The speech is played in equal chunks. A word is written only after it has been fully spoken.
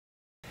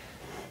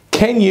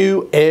Can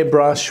you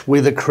airbrush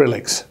with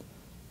acrylics?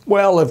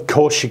 Well, of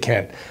course you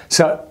can.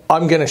 So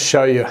I'm going to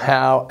show you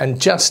how and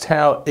just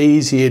how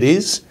easy it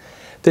is.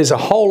 There's a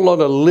whole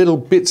lot of little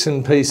bits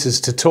and pieces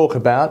to talk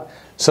about,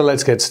 so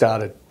let's get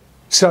started.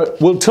 So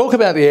we'll talk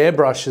about the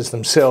airbrushes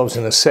themselves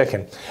in a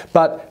second,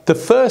 but the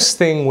first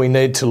thing we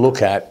need to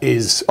look at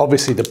is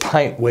obviously the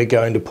paint we're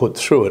going to put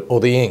through it, or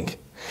the ink.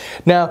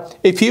 Now,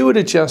 if you were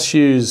to just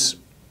use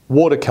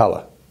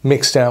watercolour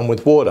mixed down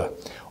with water,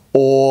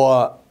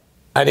 or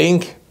an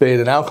ink, be it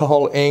an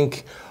alcohol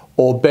ink,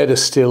 or better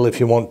still if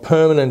you want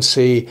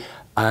permanency,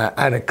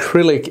 an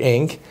acrylic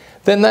ink,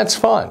 then that's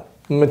fine.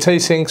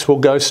 Matisse inks will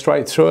go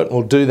straight through it, and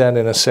we'll do that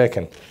in a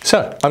second.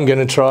 So I'm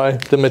going to try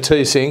the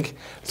Matisse ink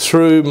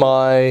through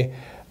my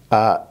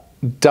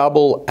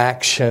double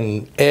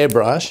action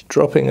airbrush,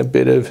 dropping a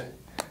bit of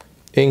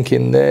ink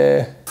in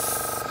there.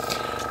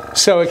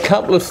 So a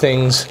couple of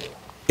things,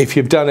 if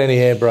you've done any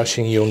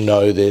airbrushing you'll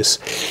know this,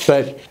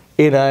 but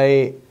in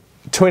a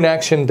twin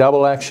action,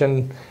 double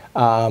action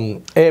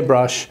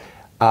airbrush,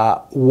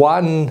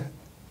 one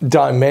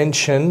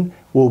dimension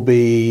will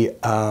be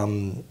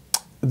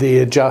the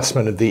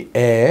adjustment of the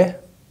air.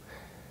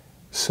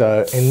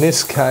 So in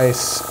this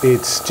case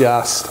it's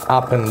just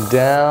up and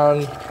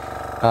down.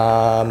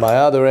 My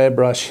other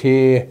airbrush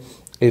here,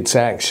 it's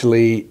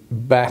actually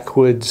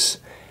backwards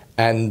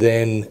and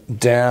then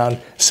down.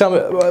 Some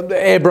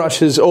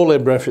airbrushes, all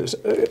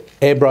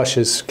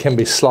airbrushes can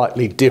be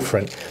slightly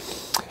different.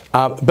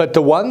 But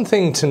the one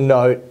thing to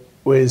note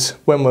is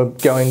when we're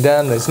going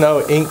down, there's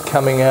no ink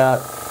coming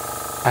out,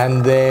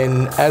 and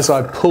then as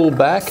I pull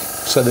back,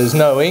 so there's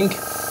no ink,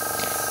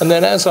 and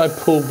then as I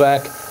pull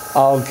back,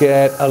 I'll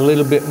get a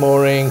little bit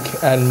more ink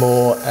and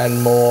more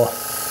and more.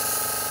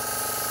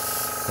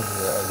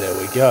 There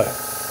we go.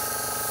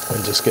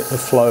 And just get the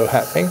flow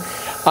happening.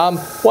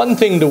 One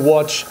thing to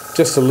watch,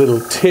 just a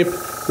little tip,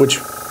 which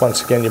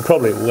once again you're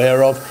probably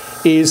aware of,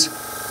 is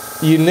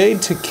you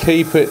need to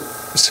keep it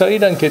so you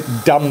don't get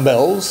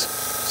dumbbells.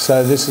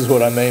 So this is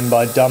what I mean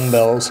by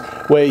dumbbells,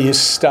 where you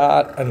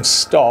start and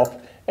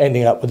stop,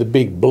 ending up with a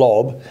big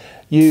blob.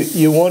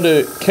 You want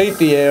to keep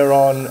the air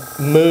on,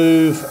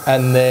 move,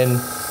 and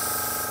then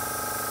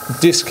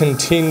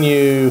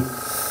discontinue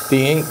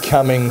the ink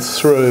coming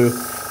through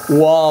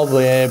while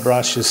the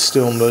airbrush is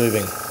still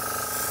moving.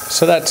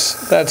 So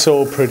that's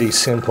all pretty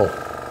simple.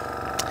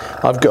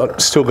 I've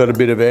still got a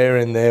bit of air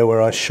in there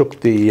where I shook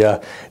the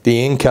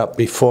ink up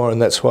before,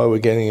 and that's why we're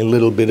getting a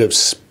little bit of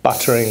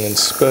sputtering and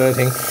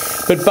spurting.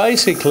 But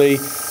basically,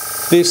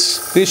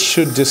 this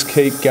should just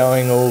keep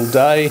going all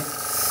day.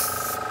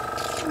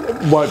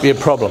 It won't be a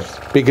problem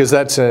because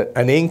that's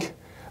an ink.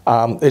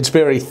 It's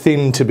very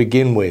thin to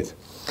begin with.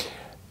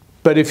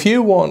 But if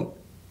you want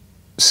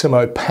some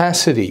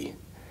opacity,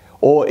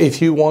 or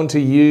if you want to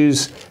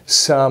use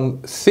some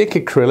thick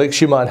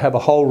acrylics, you might have a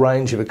whole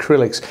range of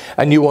acrylics,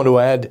 and you want to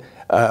add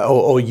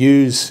or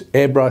use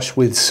airbrush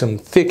with some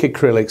thick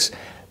acrylics,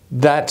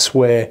 that's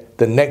where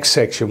the next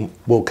section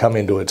will come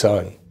into its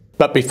own.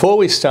 But before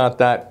we start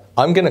that,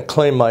 I'm going to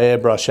clean my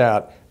airbrush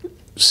out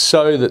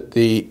so that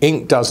the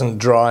ink doesn't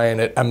dry in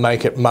it and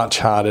make it much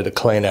harder to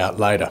clean out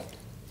later.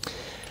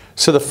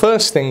 So the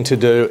first thing to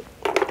do,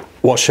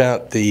 wash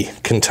out the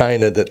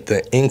container that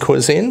the ink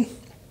was in.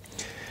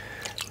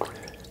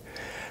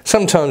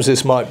 Sometimes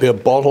this might be a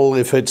bottle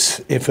if it's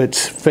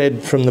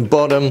fed from the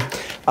bottom,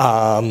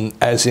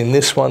 as in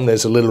this one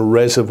there's a little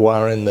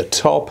reservoir in the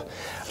top.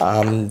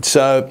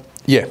 So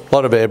yeah, a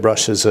lot of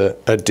airbrushes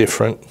are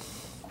different.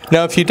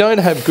 Now if you don't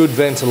have good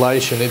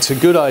ventilation, it's a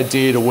good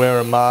idea to wear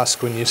a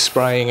mask when you're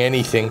spraying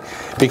anything,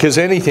 because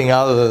anything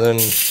other than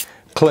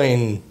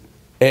clean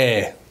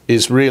air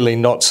is really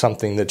not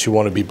something that you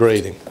want to be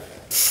breathing.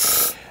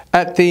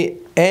 At the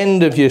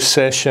end of your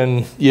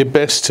session, you're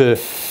best to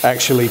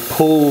actually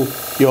pull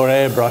your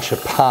airbrush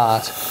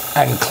apart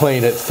and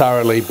clean it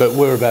thoroughly, but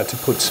we're about to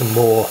put some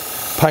more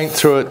paint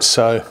through it,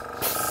 so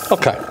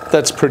okay,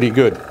 that's pretty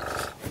good.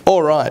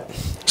 All right,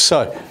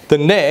 so the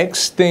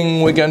next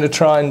thing we're going to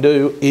try and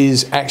do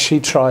is actually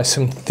try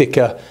some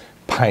thicker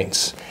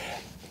paints.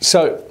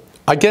 So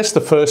I guess the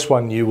first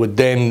one you would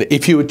then,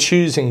 if you were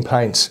choosing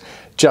paints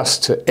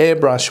just to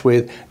airbrush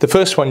with, the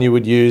first one you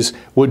would use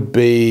would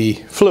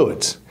be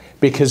fluids,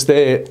 because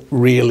they're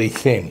really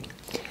thin.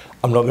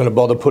 I'm not going to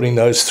bother putting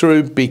those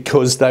through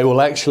because they will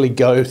actually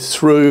go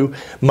through,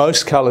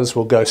 most colours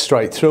will go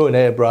straight through an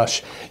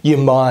airbrush. You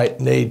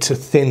might need to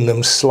thin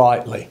them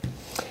slightly.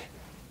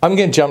 I'm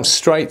going to jump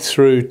straight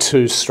through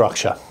to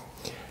structure.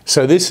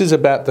 So this is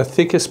about the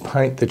thickest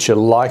paint that you're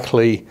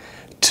likely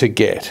to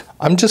get.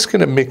 I'm just going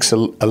to mix a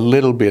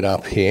little bit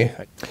up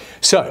here.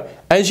 So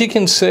as you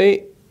can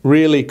see,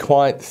 really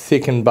quite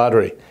thick and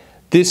buttery.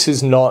 This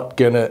is not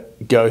going to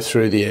go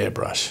through the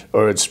airbrush,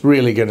 or it's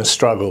really going to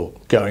struggle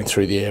going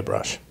through the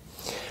airbrush.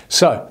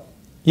 So,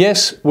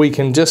 yes, we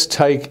can just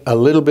take a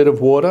little bit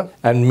of water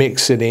and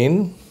mix it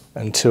in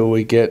until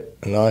we get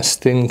a nice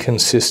thin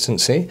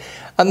consistency,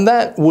 and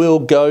that will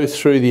go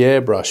through the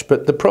airbrush.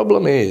 But the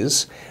problem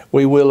is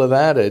we will have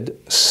added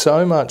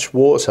so much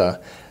water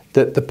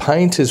that the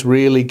paint is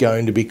really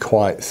going to be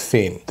quite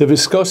thin. The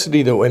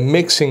viscosity that we're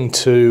mixing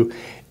to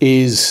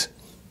is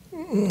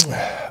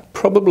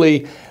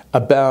probably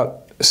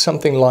about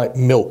something like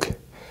milk.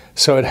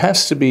 So it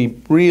has to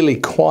be really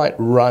quite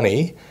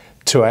runny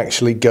to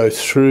actually go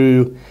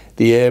through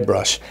the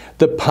airbrush.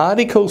 The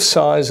particle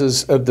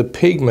sizes of the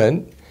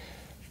pigment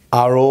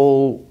are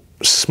all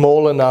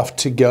small enough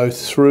to go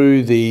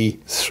through the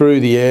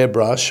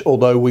airbrush,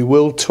 although we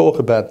will talk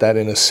about that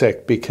in a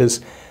sec,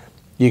 because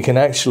you can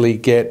actually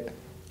get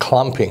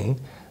clumping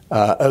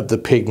of the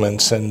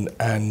pigments,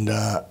 and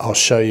I'll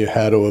show you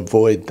how to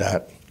avoid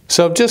that.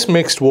 So I've just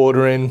mixed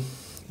water in.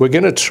 We're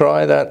going to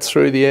try that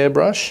through the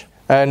airbrush,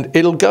 and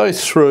it'll go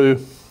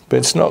through, but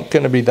it's not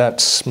going to be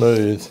that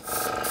smooth.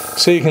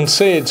 So you can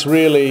see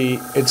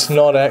it's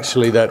not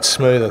actually that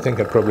smooth. I think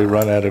I've probably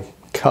run out of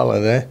colour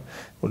there.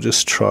 We'll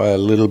just try a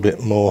little bit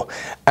more.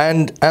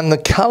 And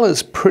the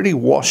colour's pretty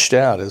washed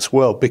out as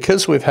well,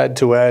 because we've had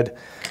to add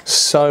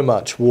so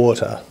much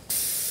water.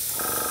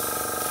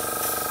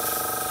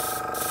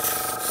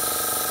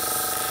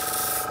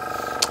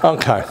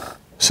 Okay,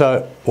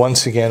 so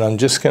once again, I'm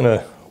just going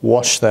to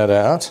wash that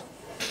out.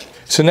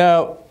 So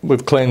now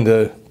we've cleaned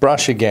the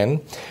brush again.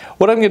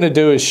 What I'm going to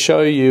do is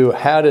show you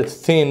how to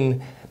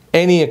thin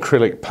any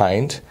acrylic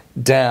paint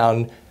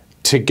down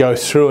to go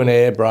through an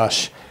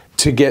airbrush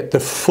to get the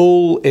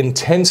full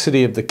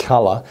intensity of the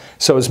colour,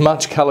 so as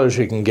much colour as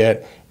you can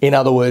get, in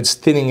other words,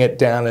 thinning it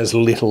down as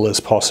little as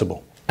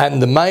possible.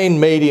 And the main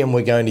medium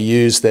we're going to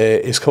use there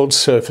is called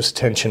surface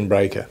tension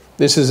breaker.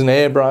 This is an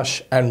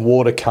airbrush and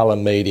watercolour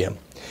medium.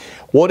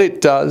 What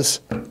it does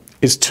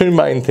is two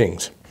main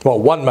things. Well,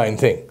 one main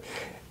thing.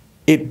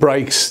 It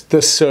breaks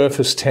the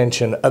surface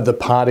tension of the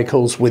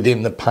particles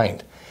within the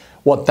paint.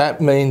 What that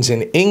means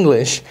in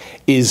English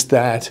is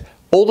that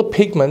all the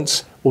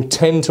pigments will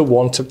tend to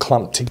want to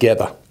clump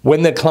together.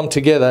 When they're clumped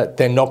together,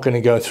 they're not going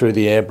to go through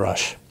the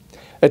airbrush.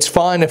 It's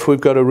fine if we've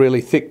got a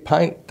really thick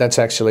paint. That's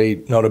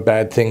actually not a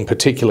bad thing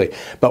particularly.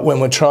 But when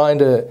we're trying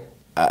to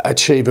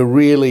achieve a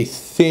really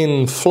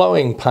thin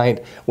flowing paint,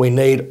 we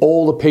need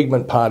all the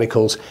pigment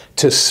particles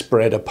to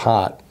spread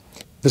apart.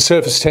 The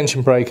surface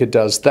tension breaker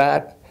does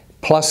that,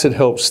 plus it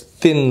helps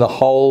thin the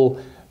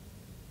whole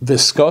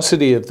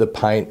viscosity of the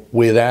paint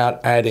without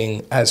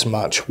adding as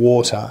much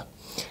water.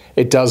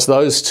 It does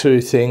those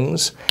two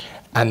things,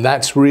 and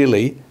that's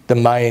really the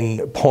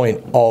main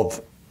point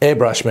of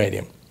airbrush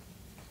medium.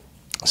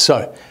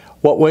 So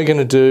what we're going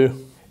to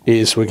do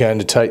is we're going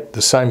to take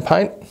the same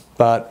paint,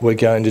 but we're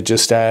going to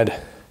just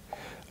add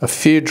a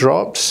few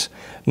drops.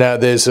 Now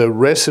there's a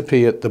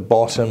recipe at the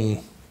bottom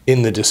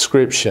in the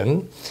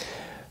description,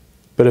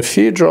 but a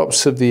few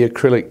drops of the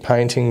acrylic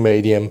painting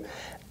medium,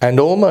 and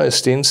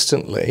almost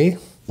instantly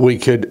we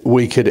could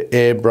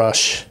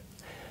airbrush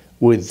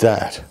with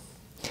that.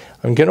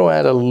 I'm going to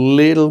add a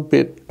little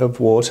bit of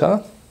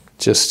water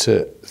just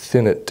to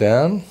thin it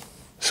down.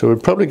 So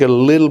we've probably got a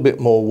little bit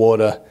more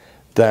water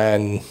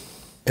than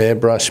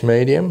airbrush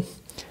medium,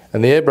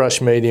 and the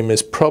airbrush medium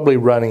is probably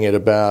running at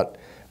about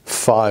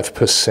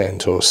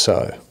 5% or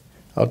so.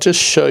 I'll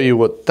just show you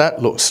what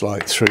that looks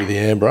like through the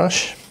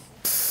airbrush.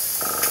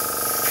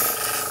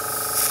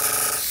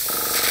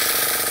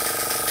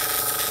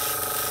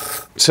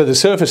 So the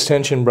surface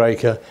tension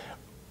breaker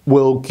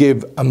will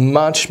give a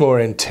much more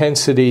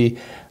intensity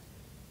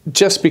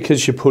just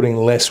because you're putting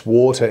less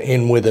water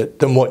in with it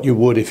than what you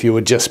would if you were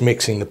just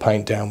mixing the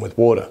paint down with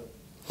water.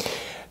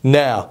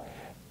 Now,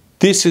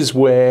 this is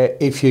where,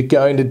 if you're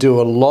going to do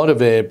a lot of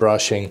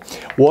airbrushing,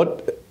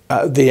 what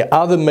the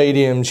other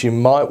mediums you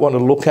might want to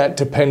look at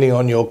depending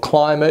on your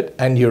climate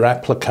and your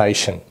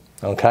application.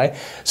 Okay,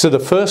 so the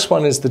first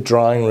one is the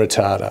drying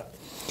retarder,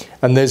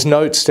 and there's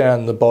notes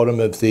down the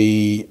bottom of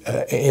the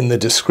in the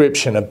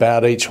description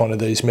about each one of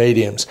these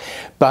mediums.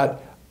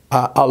 But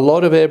a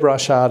lot of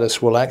airbrush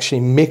artists will actually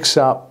mix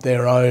up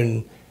their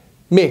own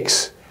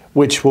mix,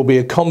 which will be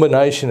a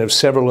combination of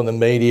several of the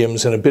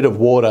mediums and a bit of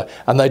water,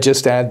 and they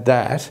just add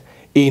that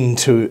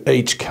into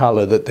each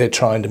colour that they're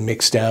trying to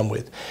mix down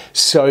with.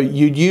 So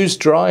you'd use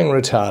drying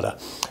retarder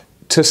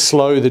to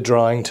slow the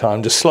drying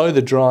time, to slow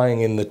the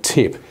drying in the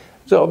tip.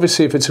 So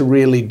obviously if it's a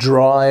really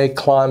dry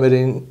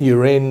climate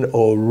you're in,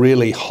 or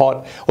really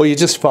hot, or you're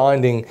just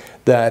finding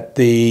that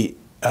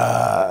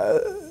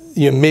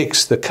your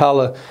mix, the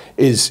colour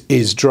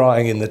is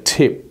drying in the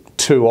tip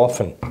too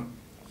often.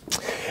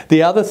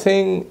 The other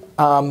thing,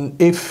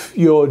 if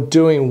you're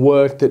doing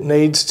work that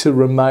needs to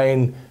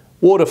remain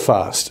water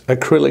fast,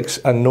 acrylics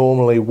are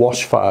normally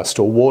wash fast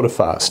or water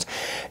fast.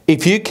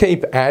 If you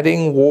keep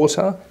adding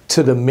water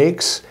to the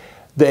mix,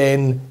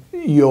 then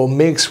your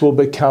mix will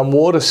become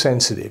water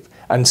sensitive,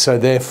 and so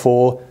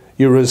therefore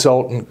your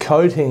resultant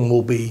coating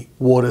will be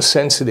water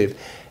sensitive.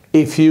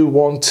 If you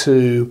want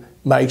to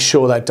make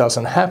sure that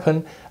doesn't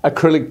happen,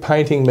 acrylic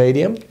painting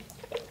medium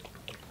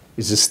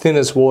is as thin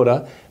as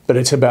water, but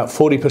it's about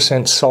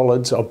 40%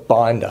 solids of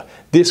binder.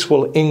 This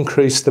will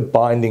increase the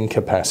binding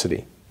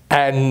capacity.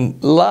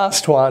 And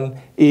last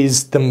one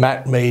is the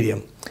matte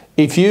medium.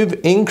 If you've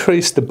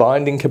increased the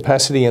binding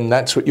capacity and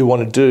that's what you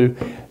want to do,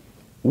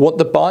 What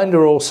the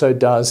binder also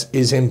does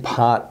is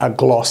impart a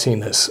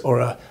glossiness or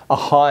a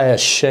higher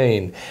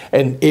sheen.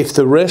 And if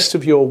the rest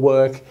of your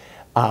work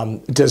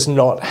does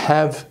not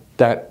have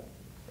that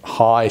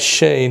high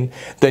sheen,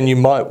 then you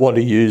might want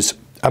to use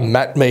a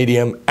matte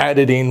medium, add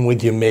it in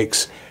with your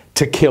mix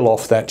to kill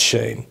off that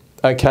sheen.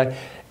 Okay,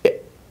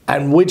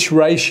 and which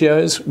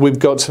ratios, we've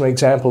got some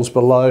examples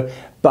below,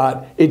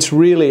 but it's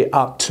really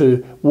up to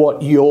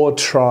what you're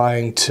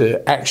trying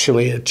to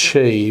actually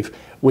achieve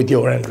with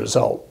your end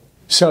result.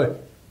 So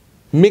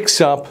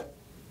mix up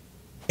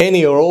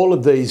any or all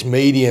of these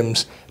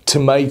mediums to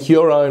make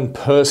your own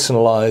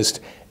personalized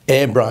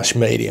airbrush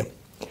medium.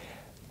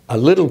 A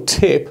little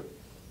tip,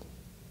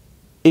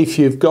 if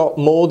you've got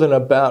more than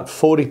about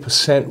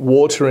 40%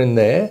 water in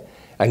there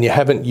and you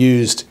haven't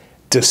used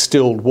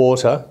distilled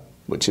water,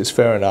 which is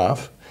fair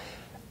enough,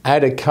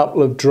 add a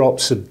couple of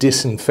drops of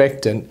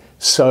disinfectant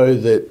so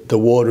that the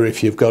water,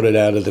 if you've got it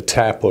out of the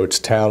tap or it's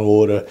town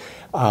water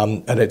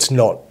and it's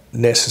not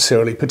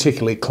necessarily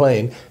particularly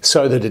clean,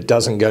 so that it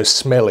doesn't go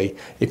smelly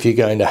if you're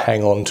going to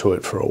hang on to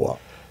it for a while.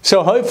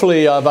 So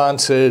hopefully I've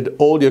answered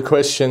all your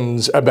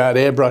questions about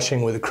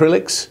airbrushing with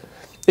acrylics.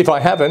 If I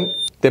haven't,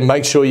 then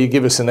make sure you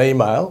give us an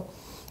email.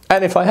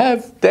 And if I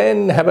have,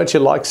 then how about you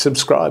like,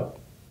 subscribe?